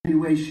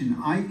valuation,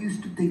 I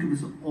used to think it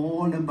was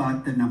all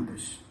about the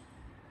numbers.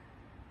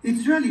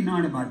 It's really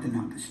not about the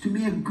numbers. To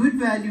me, a good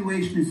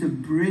valuation is a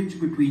bridge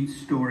between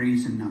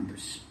stories and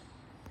numbers.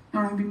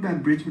 Now, I mean by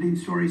bridge between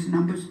stories and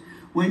numbers.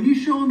 When you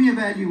show me a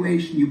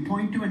valuation, you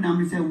point to a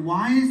number and say,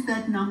 why is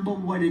that number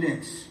what it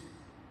is?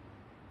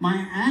 My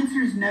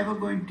answer is never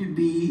going to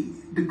be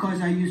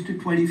because I used a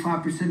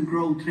 25%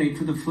 growth rate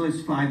for the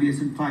first 5 years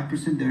and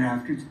 5%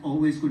 thereafter. It's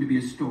always going to be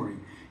a story.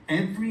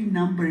 Every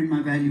number in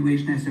my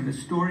valuation has to have a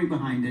story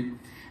behind it.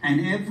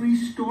 And every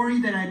story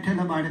that I tell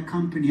about a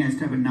company has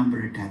to have a number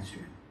attached to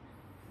it.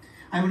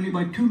 I have only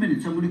about 2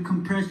 minutes. I'm going to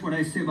compress what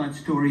I say about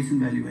stories and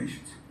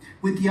valuations.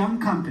 With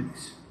young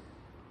companies,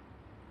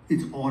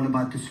 it's all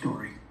about the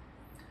story.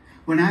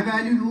 When I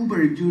valued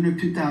Uber in June of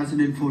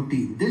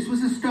 2014, this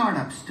was a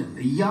startup still,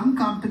 a young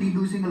company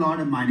losing a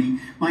lot of money.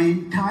 My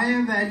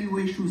entire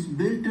valuation was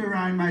built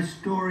around my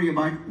story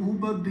about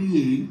Uber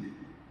being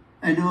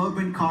an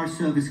urban car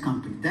service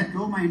company. That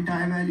drove my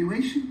entire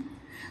valuation.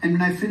 And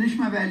when I finished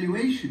my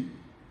valuation,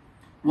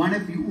 one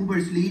of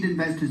Uber's lead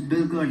investors,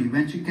 Bill Gurley,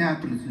 venture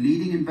capitalist,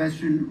 leading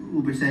investor in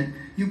Uber, said,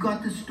 "You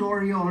got the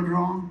story all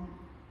wrong.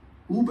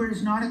 Uber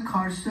is not a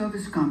car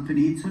service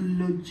company, it's a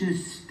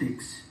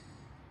logistics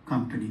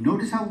company."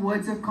 Notice how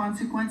words have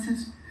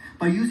consequences?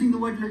 By using the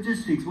word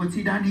logistics, what's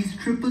he done? He's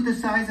tripled the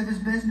size of his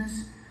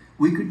business.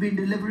 We could be in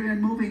delivery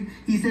and moving.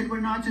 He said,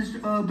 we're not just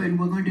urban,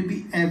 we're going to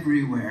be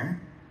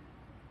everywhere.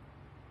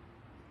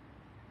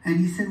 And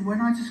he said, we're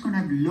not just going to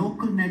have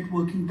local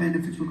networking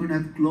benefits, we're going to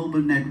have global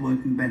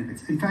networking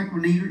benefits. In fact,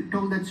 when he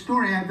told that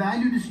story, I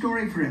valued the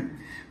story for him.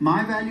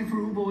 My value for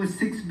Uber was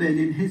 $6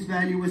 billion, his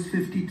value was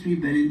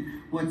 $53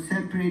 billion. What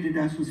separated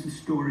us was the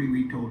story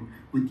we told.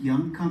 With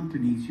young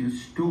companies, your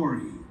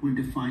story will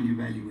define your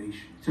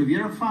valuation. So if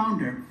you're a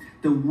founder,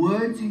 the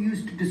words you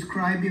use to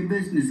describe your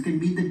business can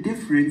be the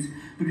difference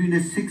between a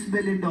 $6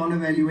 billion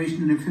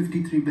valuation and a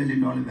 $53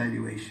 billion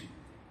valuation.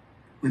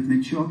 With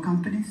mature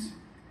companies,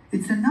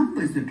 it's the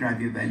numbers that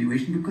drive your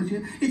valuation, because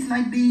it's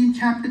like being in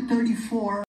chapter 34